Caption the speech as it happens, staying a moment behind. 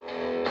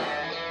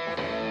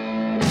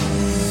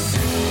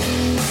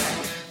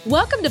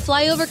Welcome to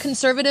Flyover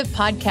Conservative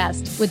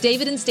Podcast with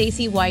David and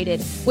Stacy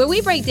Whited, where we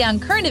break down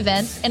current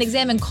events and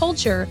examine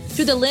culture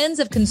through the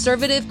lens of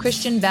conservative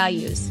Christian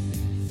values.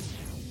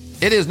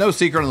 It is no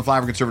secret on the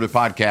Flyover Conservative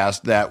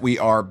Podcast that we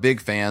are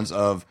big fans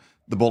of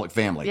the Bullock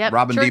family. Yep.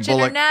 Robin Church D.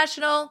 Bullock.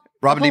 International.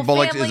 Robin D.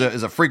 Bullock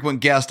is a frequent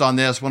guest on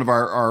this, one of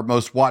our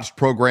most watched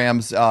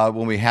programs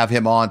when we have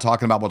him on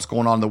talking about what's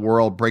going on in the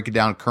world, breaking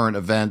down current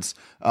events.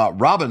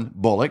 Robin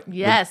Bullock.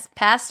 Yes,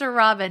 Pastor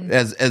Robin.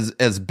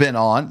 Has been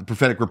on the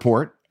Prophetic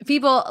Report.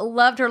 People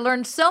loved her,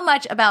 learned so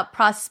much about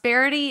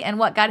prosperity and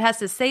what God has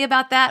to say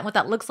about that and what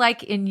that looks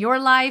like in your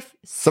life.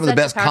 Some of the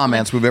best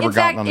comments we've ever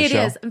gotten on the show.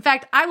 It is. In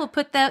fact, I will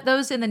put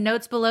those in the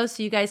notes below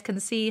so you guys can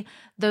see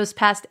those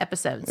past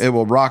episodes. It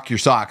will rock your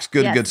socks.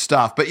 Good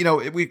stuff. But,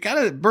 we kind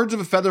of birds of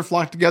a feather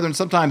flock together, and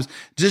sometimes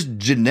just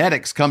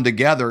genetics come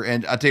together.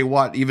 And I tell you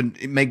what, even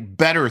make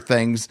better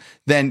things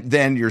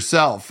than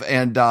yourself.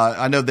 And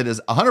I know that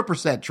is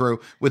 100% true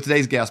with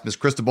today's guest, Miss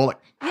Christa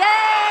Bullock. Yay!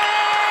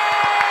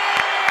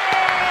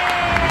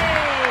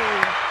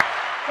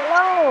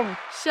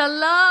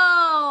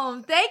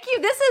 Shalom. Thank you.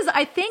 This is,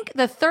 I think,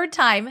 the third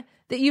time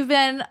that you've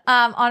been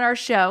on our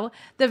show.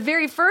 The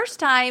very first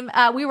time,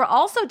 we were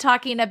also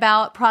talking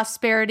about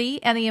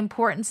prosperity and the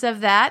importance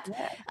of that.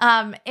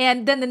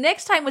 And then the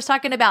next time was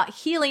talking about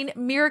healing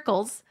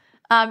miracles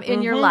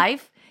in your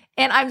life.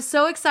 And I'm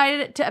so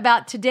excited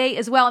about today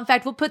as well. In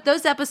fact, we'll put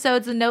those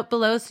episodes in the note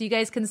below so you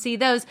guys can see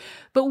those.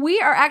 But we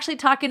are actually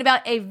talking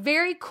about a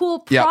very cool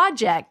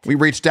project. We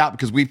reached out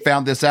because we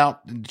found this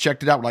out and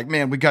checked it out. We're like,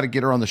 man, we got to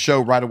get her on the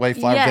show right away.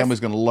 Flyover Family's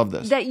going to love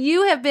this. That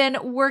you have been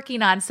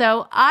working on.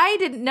 So I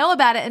didn't know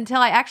about it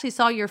until I actually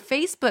saw your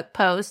Facebook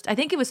post. I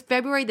think it was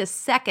February the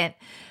 2nd,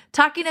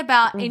 talking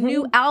about a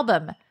new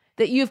album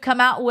that you've come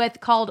out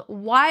with called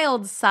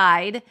Wild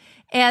Side.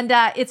 And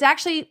it's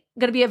actually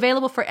going to be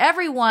available for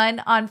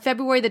everyone on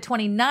February the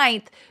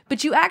 29th.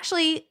 But you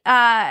actually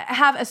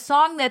have a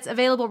song that's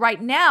available right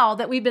now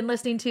that we've been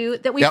listening to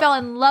that we fell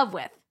in love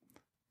with.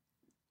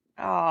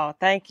 Oh,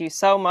 thank you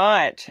so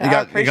much. You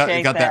got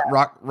that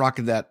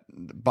rocking that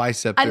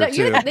bicep there,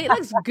 too. It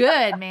looks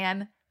good,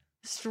 man.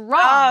 Strong.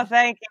 Oh,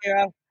 thank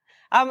you.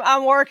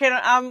 I'm working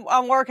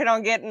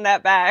on getting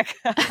that back.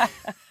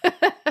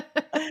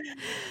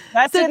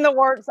 That's in the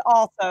works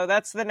also.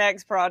 That's the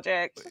next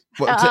project.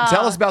 Well,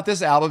 tell us about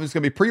this album. It's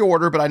going to be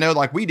pre-order, but I know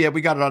like we did, we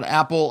got it on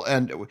Apple,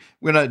 and we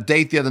went on a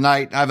date the other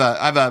night. I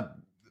have a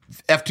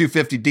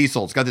F-250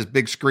 diesel. It's got this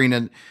big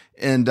screen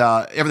and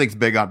everything's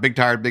big on, big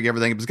tire, big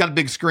everything. It's got a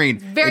big screen.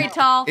 Very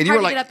tall, and you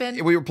were hard to get up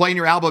in. We were playing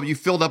your album. You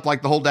filled up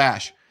like the whole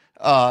dash,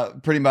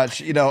 pretty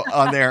much,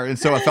 on there. And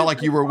so I felt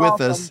like you were with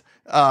us.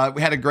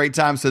 We had a great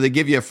time. So they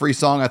give you a free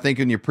song, I think,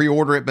 when you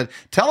pre-order it. But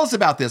tell us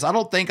about this. I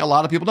don't think a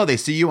lot of people know. They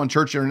see you on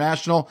Church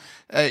International,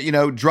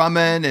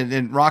 drumming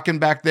and rocking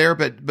back there.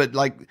 But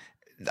like,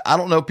 I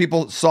don't know if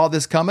people saw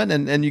this coming,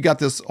 and you got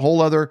this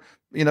whole other,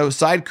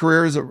 side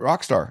career as a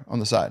rock star on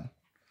the side.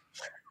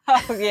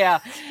 Oh yeah.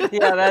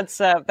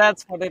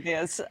 That's what it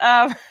is.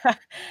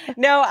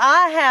 No,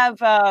 I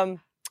have.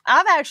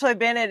 I've actually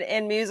been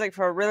in music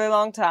for a really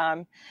long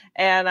time,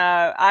 and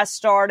I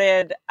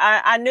started.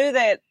 I knew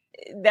that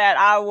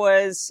I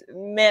was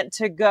meant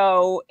to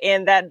go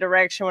in that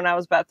direction when I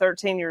was about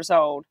 13 years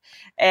old.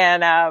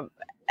 And I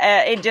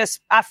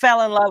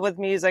fell in love with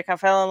music. I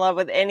fell in love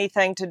with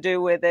anything to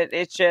do with it.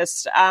 It's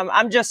just,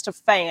 I'm just a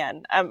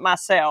fan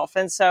myself.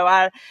 And so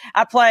I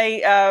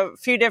play a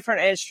few different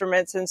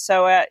instruments. And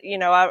so,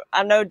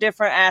 I know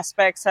different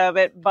aspects of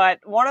it, but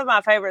one of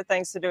my favorite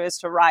things to do is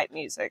to write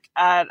music.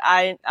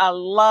 I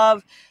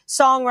love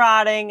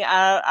songwriting.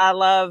 I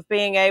love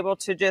being able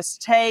to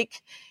just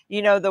take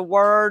the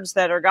words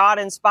that are God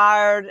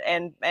inspired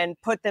and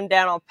put them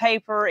down on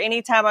paper.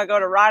 Anytime I go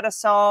to write a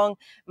song,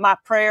 my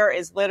prayer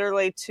is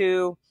literally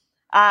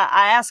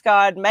I ask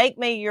God, make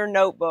me your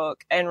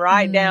notebook and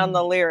write down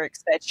the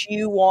lyrics that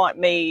you want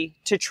me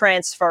to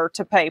transfer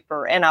to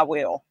paper, and I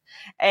will.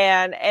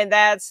 And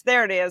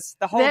there it is.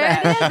 The whole there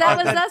it is. That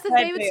was us in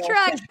David's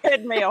truck.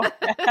 Treadmill.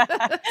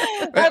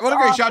 What a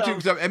great shot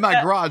too! In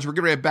my garage, we're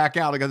getting ready to back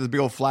out. I got this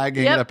big old flag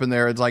hanging up in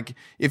there. It's like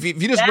if you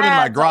just went in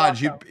my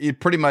garage, you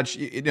pretty much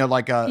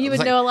like you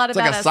would know a lot about. It's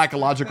like a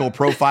psychological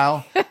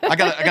profile. I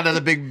got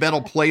another big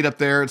metal plate up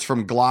there. It's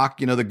from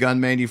Glock, the gun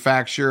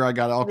manufacturer. I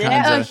got all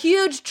kinds of a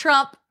huge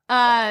Trump.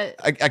 I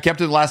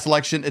kept it in the last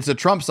election. It's a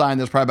Trump sign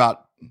that's probably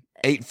about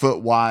 8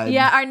 foot wide.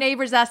 Yeah, our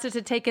neighbors asked us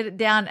to take it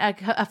down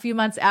a few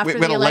months after the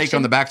election. We had a lake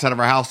on the backside of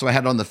our house, so I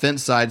had it on the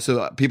fence side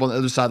so people on the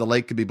other side of the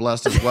lake could be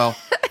blessed as well.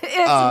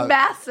 It's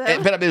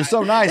massive. But it was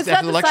so nice. It's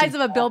not the size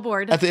of a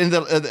billboard. At the end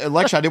of the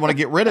election, I didn't want to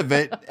get rid of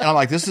it. And I'm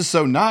like, this is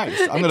so nice.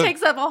 It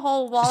takes up a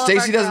whole wall.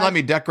 Stacy doesn't let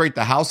me decorate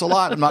the house a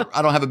lot.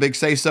 I don't have a big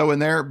say-so in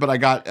there, but I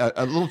got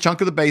a little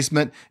chunk of the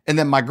basement and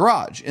then my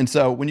garage. And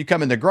so when you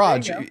come in the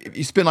garage,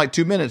 you spend like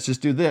 2 minutes,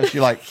 just do this.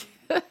 You're like,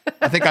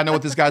 I think I know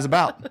what this guy's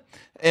about.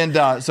 And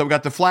so we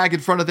got the flag in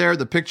front of there,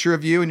 the picture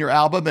of you and your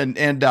album, and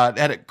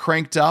had it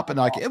cranked up, and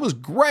like it was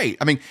great.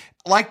 I mean,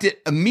 liked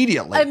it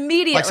immediately.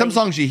 Immediately. Like some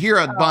songs you hear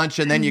a bunch,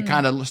 and then you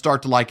kind of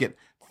start to like it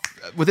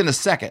within a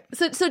second.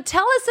 So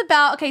tell us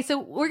about, so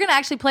we're going to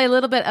actually play a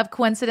little bit of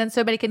Coincidence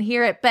so everybody can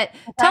hear it, but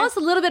tell us a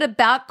little bit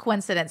about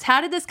Coincidence.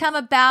 How did this come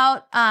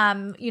about?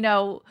 And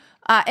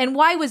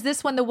why was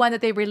this one the one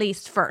that they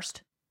released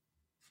first?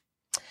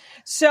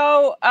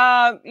 So,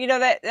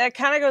 that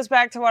kind of goes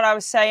back to what I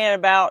was saying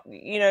about,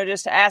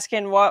 just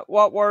asking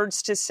what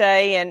words to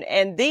say.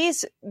 And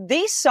these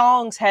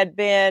songs had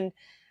been,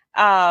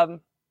 I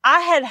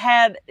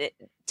had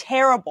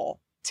terrible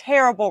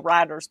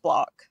writer's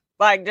block.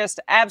 Like just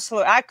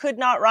absolute. I could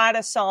not write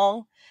a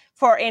song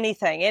for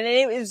anything. And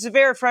it was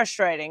very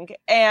frustrating.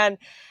 And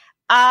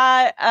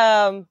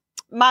my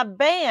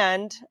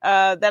band,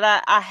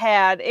 that I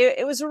had,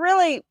 it was a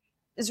really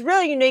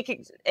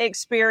unique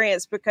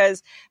experience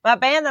because my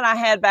band that I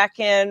had back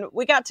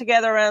we got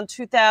together around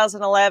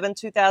 2011,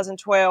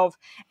 2012,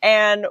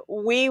 and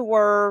we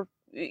were,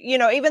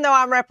 even though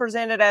I'm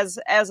represented as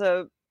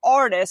a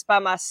artist by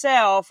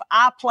myself,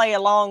 I play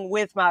along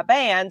with my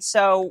band.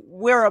 So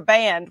we're a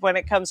band when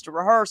it comes to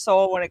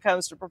rehearsal, when it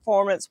comes to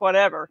performance,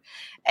 whatever.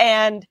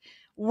 And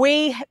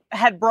we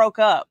had broke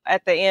up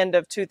at the end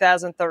of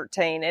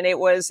 2013, and it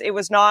was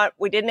not,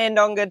 we didn't end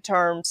on good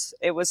terms.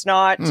 It was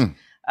not, it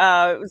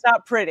was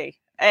not pretty.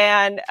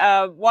 And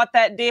what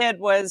that did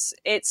was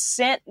it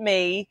sent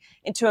me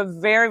into a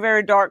very,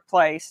 very dark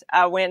place.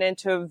 I went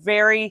into a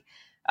very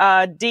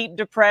deep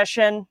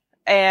depression,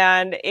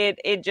 and it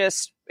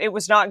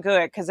was not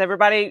good because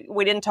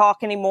we didn't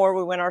talk anymore.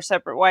 We went our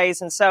separate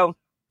ways. And so,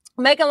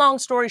 make a long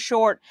story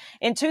short,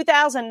 in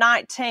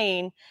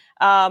 2019,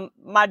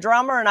 my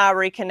drummer and I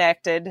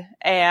reconnected,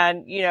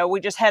 and, we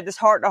just had this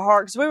heart to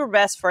heart because we were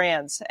best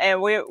friends, and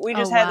we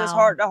just had this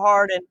heart to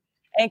heart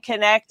and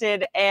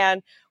connected,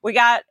 and we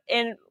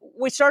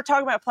started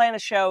talking about playing a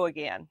show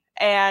again.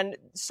 And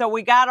so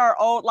we got our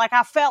old,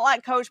 I felt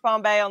like Coach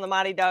Bombay on the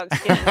Mighty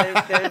Ducks getting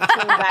the team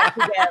back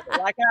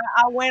together.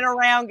 I went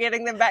around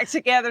getting them back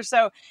together.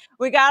 So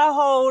we got a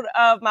hold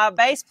of my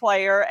bass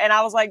player, and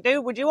I was like,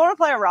 dude, would you want to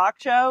play a rock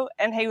show?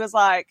 And he was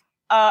like,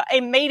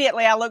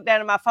 immediately I looked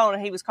down at my phone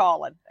and he was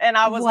calling. And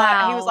I was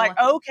he was like,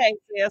 okay,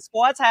 sis,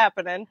 what's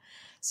happening?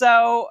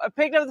 So I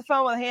picked up the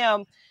phone with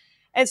him.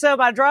 And so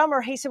my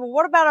drummer, he said, well,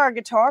 what about our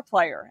guitar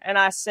player? And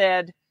I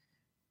said,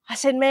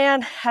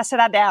 man,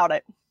 I doubt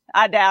it.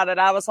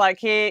 I was like,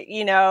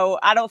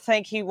 I don't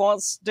think he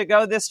wants to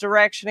go this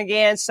direction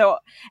again. So,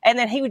 and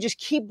then he would just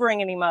keep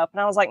bringing him up.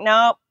 And I was like,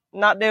 nope,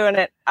 not doing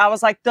it. I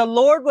was like, the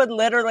Lord would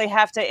literally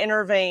have to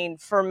intervene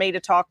for me to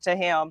talk to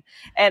him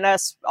and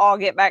us all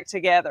get back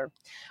together.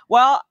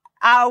 Well,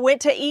 I went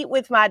to eat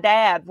with my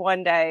dad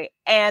one day,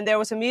 and there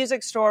was a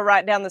music store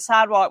right down the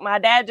sidewalk. My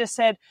dad just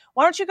said,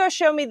 why don't you go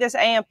show me this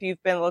amp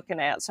you've been looking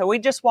at? So we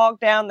just walked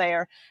down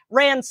there,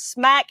 ran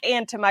smack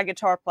into my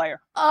guitar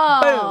player. Oh.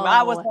 Boom.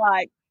 I was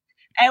like,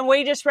 and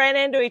we just ran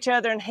into each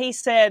other, and he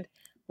said,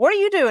 what are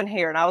you doing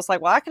here? And I was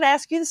like, well, I could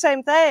ask you the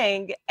same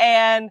thing.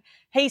 And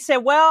he said,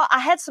 well, I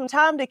had some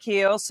time to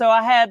kill, so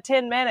I had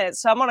 10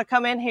 minutes. So I'm going to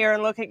come in here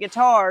and look at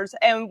guitars.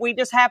 And we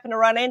just happened to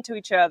run into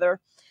each other.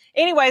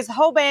 Anyways, the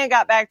whole band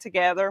got back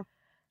together.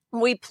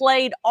 We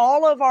played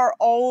all of our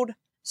old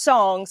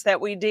songs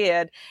that we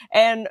did.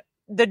 And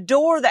the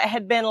door that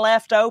had been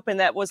left open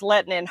that was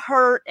letting in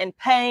hurt and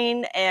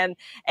pain and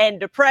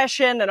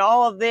depression and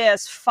all of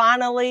this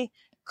finally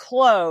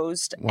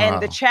closed. Wow.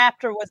 And the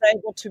chapter was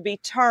able to be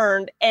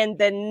turned. And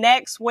the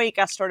next week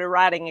I started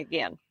writing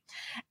again.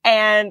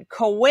 And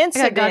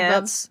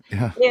Coincidence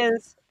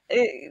is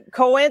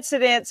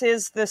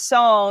the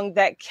song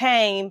that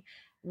came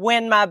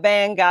when my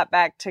band got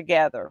back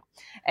together.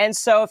 And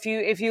so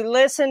if you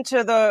listen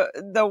to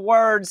the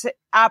words,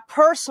 I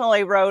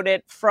personally wrote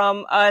it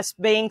from us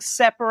being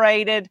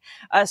separated,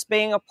 us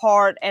being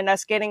apart, and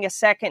us getting a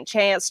second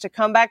chance to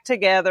come back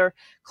together,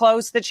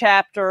 close the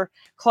chapter,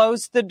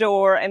 close the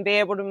door, and be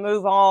able to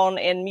move on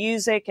in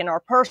music, in our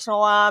personal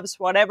lives,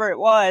 whatever it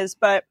was.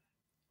 But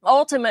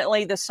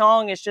ultimately, the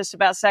song is just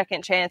about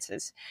second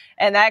chances.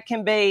 And that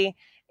can be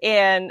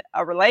in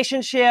a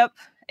relationship,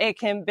 it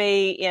can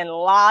be in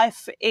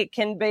life, it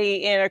can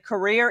be in a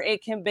career,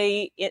 it can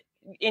be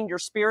in your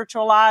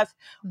spiritual life,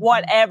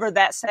 whatever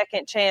that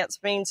second chance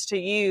means to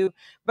you,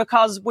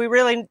 because we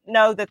really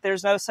know that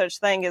there's no such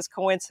thing as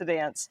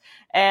coincidence.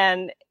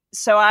 And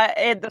so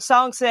the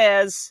song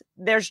says,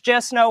 there's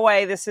just no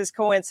way this is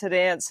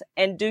coincidence.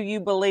 And do you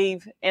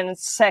believe in a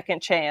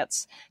second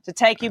chance to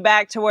take you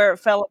back to where it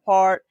fell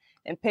apart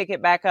and pick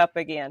it back up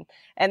again?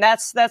 And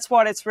that's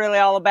what it's really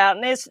all about.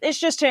 And it's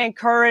just to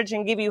encourage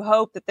and give you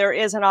hope that there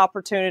is an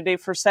opportunity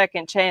for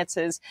second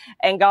chances,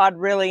 and God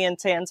really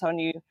intends on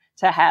you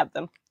to have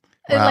them.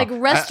 Wow. Like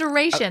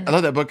restoration. I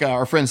love that book.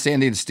 Our friends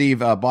Sandy and Steve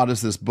bought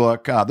us this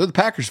book. They're the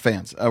Packers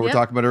fans we were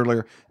talking about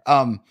earlier.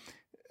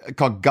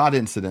 Called God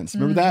Incidents.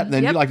 Remember that? And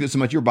then you liked it so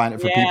much, you were buying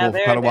it for people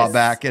quite a while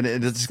back, and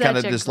it just kind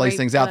of just lays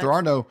things out. There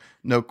are no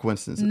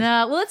coincidences.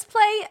 No. Well, let's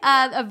play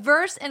a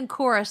verse and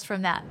chorus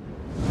from that.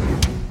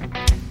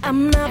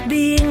 I'm not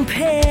being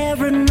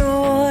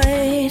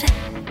paranoid,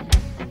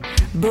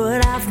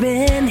 but I've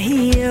been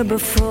here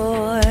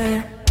before.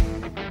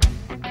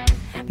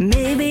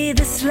 Maybe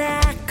this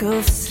lack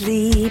of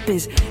sleep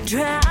is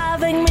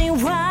driving me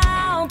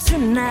wild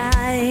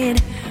tonight.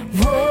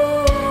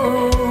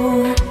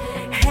 Whoa,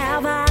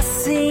 have I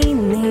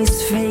seen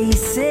these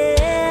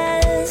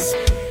faces?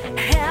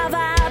 Have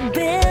I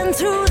been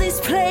to these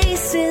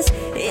places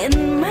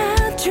in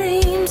my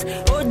dreams?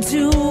 Or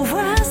do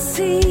I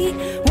see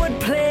what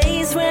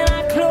plays when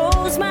I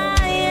close my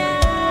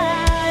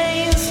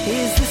eyes?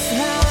 Is this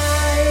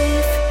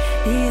life?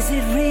 Is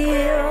it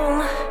real?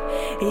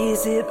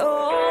 Is it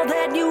all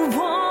that you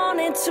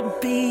wanted to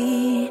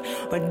be?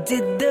 Or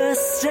did the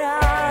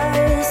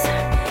stars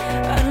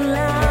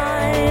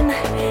align?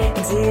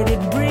 Did it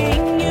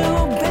bring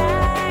you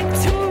back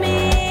to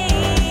me?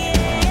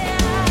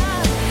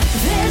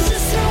 There's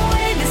just no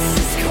way this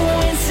is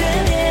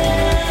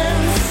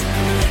coincidence.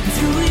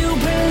 Do you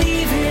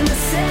believe in a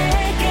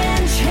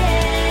second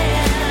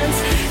chance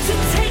to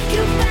take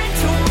you back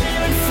to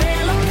where it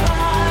fell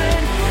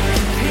apart?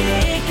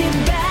 Pick it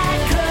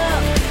back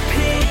up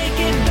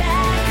again.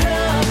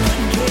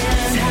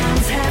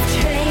 Times have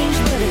changed,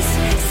 but it's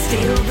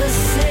still the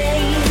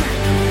same.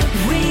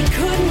 We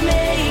could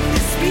make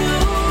this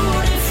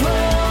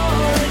beautiful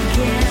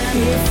again.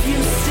 If you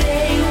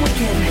stay, we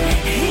can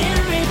hear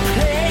it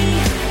play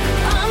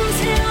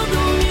until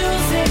the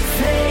music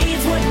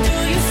fades. What do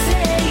you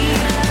say?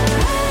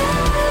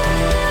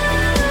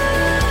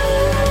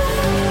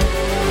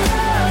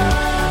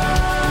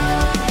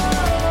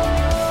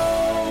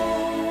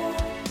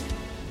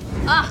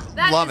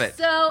 That Love is it.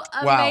 so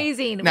Wow.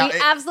 amazing. Now, We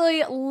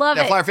absolutely love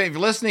Now, it. Flower Fan, if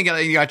you're listening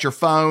and you got your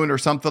phone or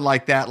something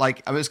like that,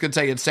 like I'm just going to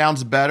tell you, it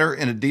sounds better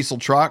in a diesel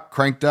truck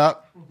cranked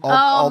up.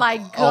 Oh my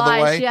all the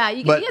gosh. way. Yeah.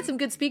 You But- get some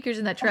good speakers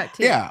in that truck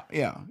too. Yeah.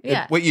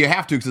 Yeah. Well, you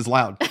have to because it's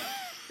loud.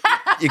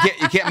 you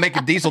can't make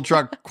a diesel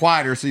truck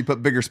quieter, so you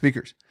put bigger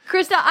speakers.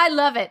 Krista, I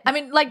love it. I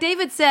mean, like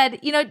David said,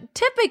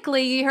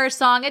 typically you hear a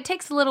song, it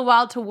takes a little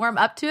while to warm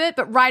up to it,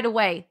 but right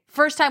away,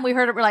 first time we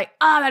heard it, we're like,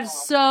 oh, that is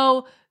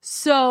so,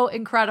 so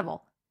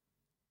incredible.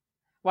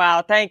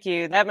 Wow, thank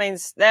you. That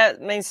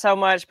means so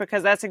much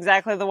because that's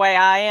exactly the way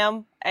I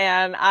am.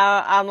 And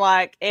I'm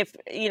like, if,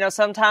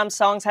 sometimes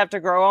songs have to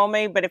grow on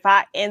me, but if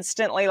I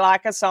instantly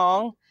like a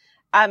song,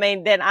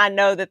 then I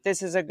know that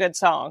this is a good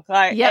song.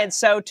 Yep. And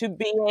so to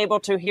be able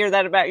to hear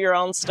that about your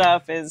own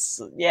stuff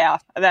is,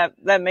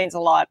 that means a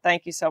lot.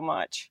 Thank you so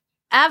much.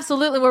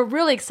 Absolutely. We're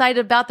really excited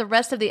about the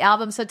rest of the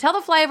album. So tell the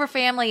Flyover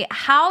family,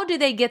 how do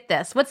they get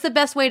this? What's the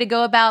best way to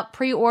go about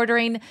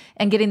pre-ordering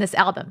and getting this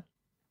album?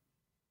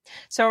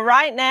 So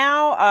right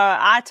now,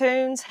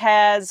 iTunes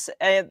has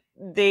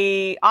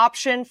the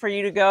option for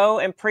you to go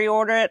and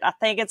pre-order it. I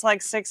think it's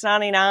like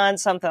 $6.99,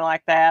 something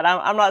like that.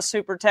 I'm not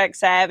super tech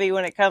savvy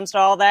when it comes to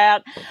all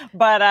that,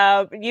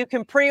 but you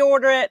can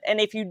pre-order it. And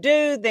if you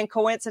do, then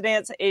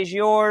Coincidence is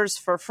yours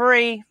for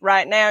free.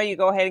 Right now, you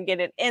go ahead and get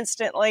it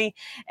instantly.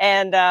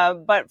 And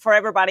but for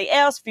everybody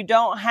else, if you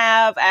don't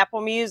have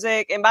Apple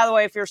Music, and by the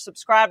way, if you're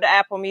subscribed to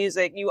Apple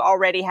Music, you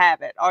already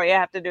have it. All you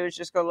have to do is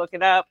just go look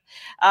it up.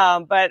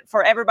 But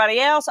for everybody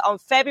else, on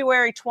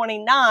February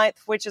 29th,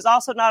 which is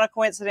also not a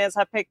coincidence,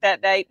 I picked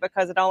that date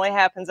because it only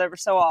happens ever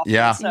so often.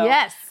 Yeah. So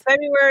Yes.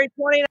 February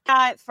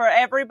 29th, for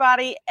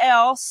everybody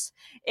else,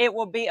 it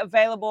will be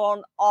available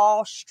on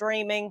all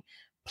streaming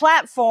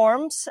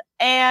platforms.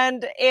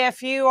 And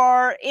if you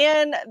are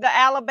in the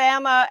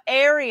Alabama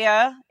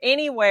area,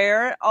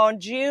 anywhere, on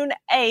June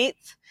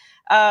 8th,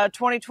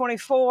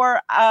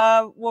 2024,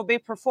 will be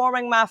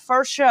performing my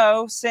first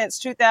show since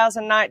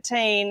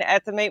 2019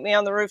 at the Meet Me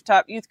on the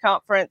Rooftop Youth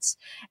Conference.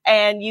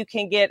 And you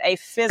can get a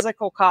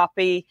physical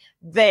copy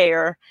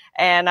there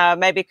and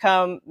maybe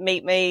come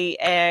meet me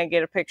and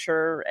get a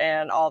picture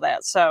and all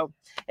that. So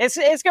it's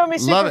going to be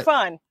super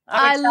fun.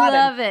 I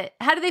love it.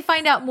 How do they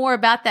find out more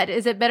about that?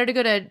 Is it better to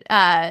go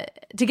to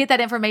get that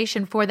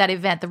information for that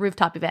event, the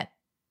rooftop event?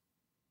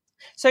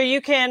 So you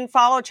can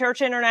follow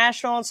Church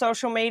International on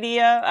social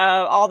media.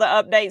 All the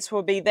updates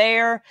will be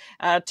there.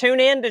 Tune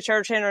in to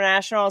Church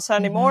International on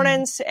Sunday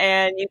mornings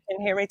and you can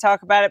hear me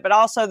talk about it. But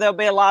also there'll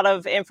be a lot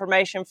of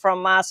information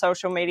from my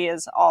social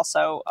medias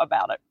also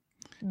about it.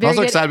 I'm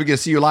also excited we get to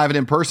see you live and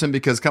in person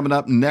because coming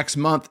up next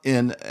month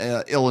in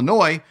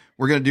Illinois,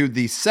 we're going to do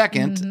the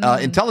second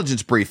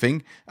intelligence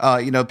briefing.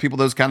 People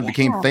those kind of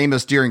became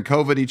famous during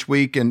COVID each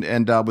week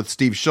and with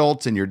Steve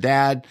Schultz and your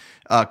dad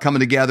coming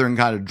together and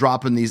kind of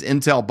dropping these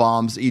intel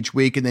bombs each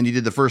week. And then you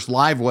did the first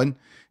live one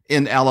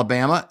in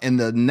Alabama. And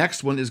the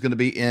next one is going to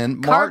be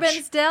in March.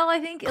 Carbinsdale, I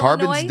think,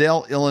 Illinois.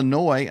 Carbinsdale,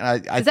 Illinois.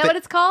 Is that what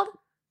it's called?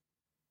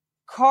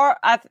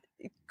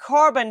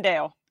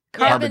 Carbondale.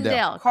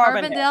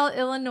 Carbondale,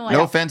 Illinois.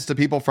 No offense to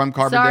people from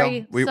Carbondale.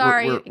 Sorry, we're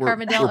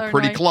Carbondale,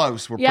 pretty Illinois.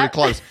 close. We're pretty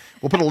close.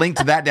 We'll put a link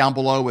to that down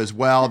below as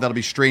well. That'll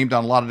be streamed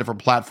on a lot of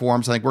different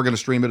platforms. I think we're going to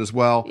stream it as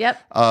well. Yep.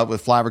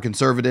 With Flyover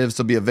Conservatives.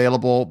 It'll be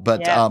available.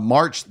 But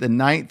March the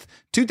 9th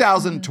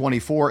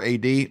 2024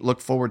 AD.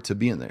 Look forward to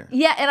being there.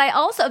 Yeah, and I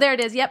also, there it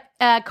is.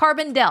 Yep.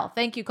 Carbon Del.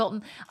 Thank you,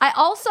 Colton. I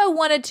also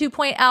wanted to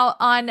point out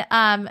on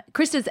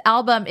Christa's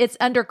album, it's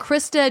under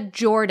Christa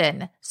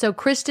Jordan. So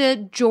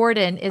Christa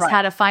Jordan is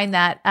how to find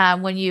that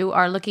when you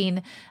are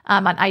looking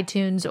on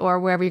iTunes or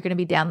wherever you're going to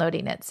be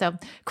downloading it. So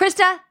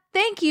Christa,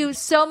 thank you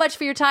so much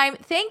for your time.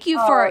 Thank you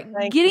for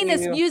getting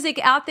this music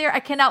out there. I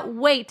cannot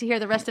wait to hear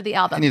the rest of the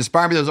album. And you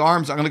inspire me with those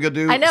arms. I'm going to go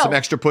do some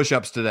extra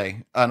push-ups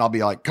today. And I'll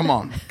be like, come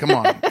on.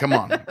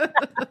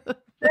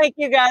 Thank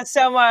you guys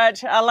so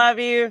much. I love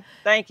you.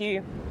 Thank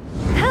you.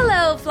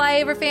 Hello,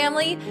 Flyover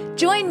family.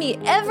 Join me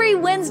every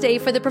Wednesday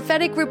for the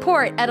Prophetic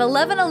Report at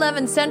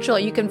 11:11 Central.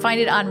 You can find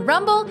it on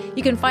Rumble.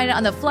 You can find it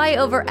on the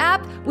Flyover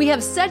app. We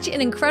have such an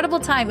incredible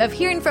time of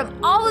hearing from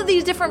all of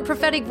these different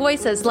prophetic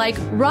voices like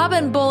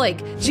Robin Bullock,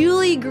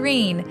 Julie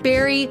Green,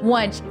 Barry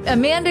Wunsch,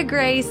 Amanda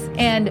Grace,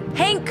 and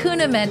Hank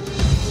Kuhneman.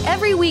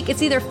 Every week,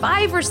 it's either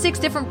 5 or 6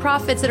 different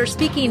prophets that are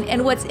speaking,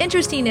 and what's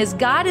interesting is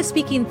God is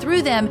speaking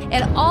through them,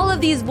 and all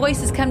of these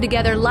voices come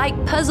together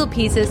like puzzle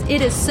pieces.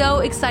 It is so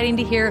exciting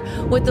to hear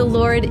what the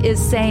Lord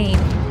is saying.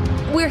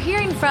 We're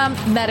hearing from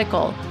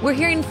medical. We're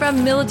hearing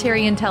from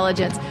military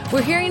intelligence.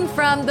 We're hearing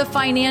from the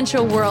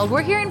financial world.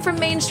 We're hearing from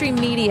mainstream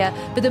media.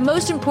 But the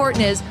most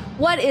important is,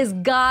 what is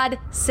God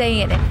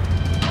saying?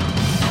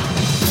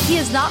 He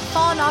has not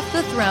fallen off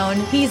the throne.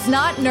 He's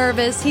not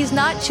nervous. He's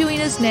not chewing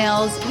his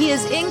nails. He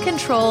is in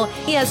control.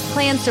 He has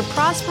plans to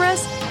prosper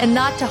us and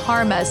not to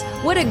harm us.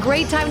 What a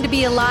great time to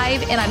be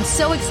alive, and I'm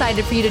so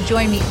excited for you to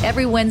join me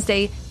every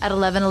Wednesday at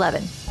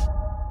 11:11.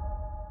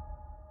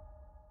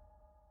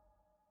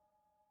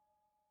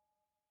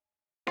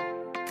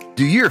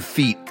 Do your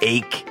feet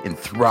ache and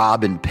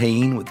throb in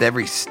pain with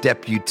every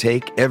step you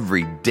take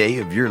every day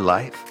of your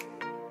life?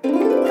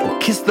 Well,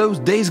 kiss those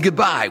days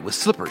goodbye with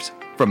slippers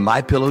from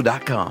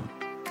MyPillow.com.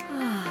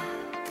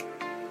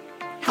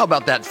 How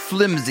about that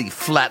flimsy,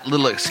 flat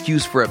little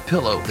excuse for a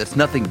pillow that's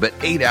nothing but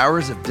 8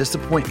 hours of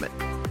disappointment,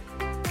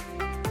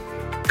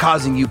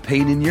 causing you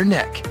pain in your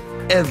neck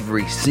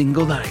every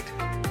single night?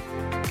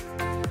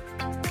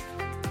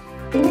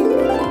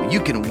 You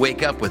can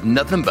wake up with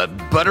nothing but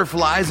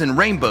butterflies and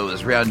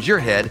rainbows around your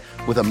head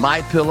with a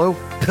MyPillow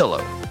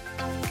pillow.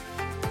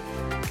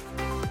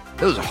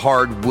 Those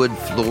hardwood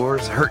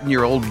floors hurting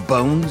your old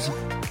bones?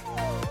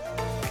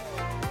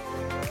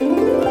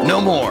 No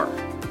more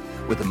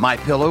with a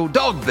MyPillow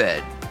dog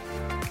bed.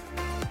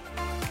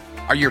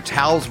 Are your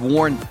towels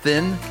worn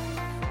thin,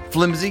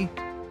 flimsy,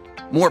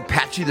 more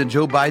patchy than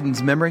Joe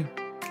Biden's memory?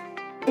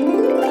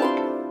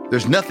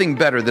 There's nothing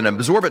better than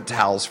absorbent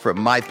towels from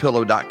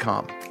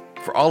MyPillow.com.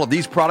 For all of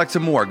these products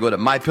and more, go to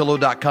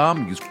MyPillow.com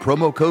and use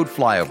promo code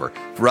FLYOVER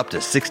for up to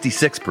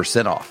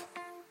 66% off.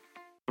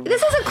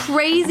 This is a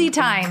crazy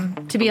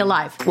time to be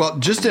alive. Well,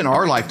 just in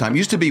our lifetime,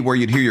 used to be where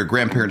you'd hear your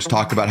grandparents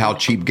talk about how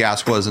cheap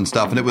gas was and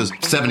stuff, and it was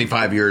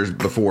 75 years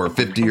before,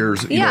 50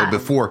 years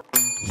before.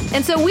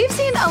 And so we've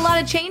seen a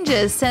lot of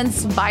changes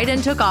since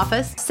Biden took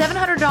office.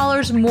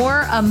 $700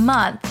 more a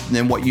month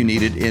than what you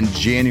needed in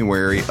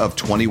January of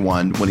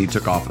 21 when he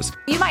took office.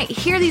 You might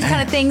hear these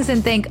kind of things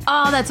and think,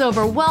 oh, that's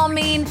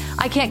overwhelming.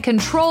 I can't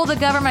control the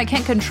government. I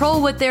can't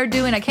control what they're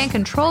doing. I can't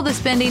control the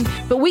spending,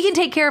 but we can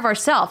take care of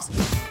ourselves.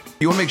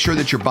 You want to make sure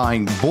that you're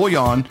buying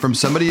bullion from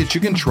somebody that you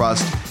can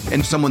trust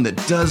and someone that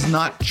does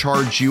not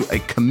charge you a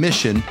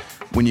commission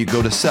when you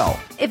go to sell.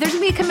 If there's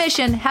going to be a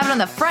commission, have it on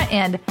the front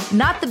end,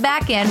 not the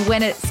back end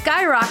when it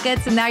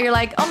skyrockets and now you're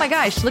like, oh my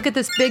gosh, look at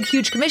this big,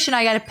 huge commission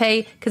I got to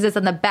pay because it's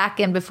on the back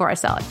end before I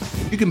sell it.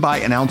 You can buy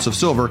an ounce of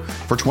silver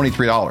for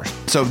 $23.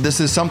 So this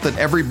is something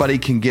everybody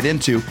can get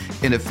into.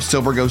 And if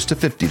silver goes to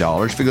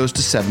 $50, if it goes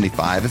to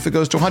 $75, if it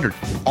goes to $100,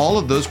 all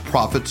of those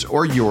profits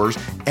are yours.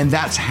 And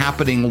that's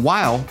happening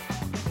while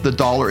the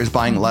dollar is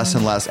buying less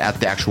and less at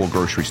the actual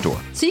grocery store.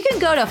 So you can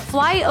go to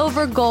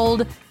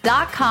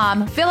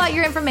flyovergold.com, fill out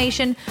your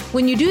information.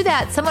 When you do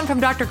that, someone from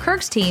Dr.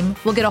 Kirk's team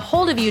will get a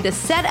hold of you to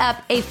set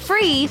up a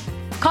free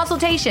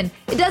consultation.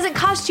 It doesn't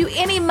cost you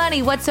any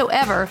money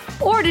whatsoever.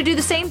 Or to do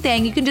the same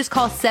thing, you can just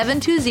call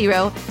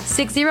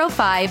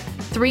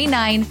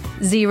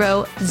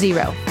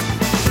 720-605-3900.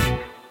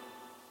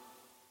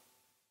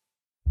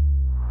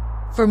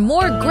 For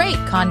more great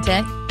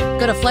content,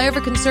 go to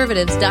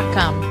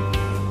flyoverconservatives.com.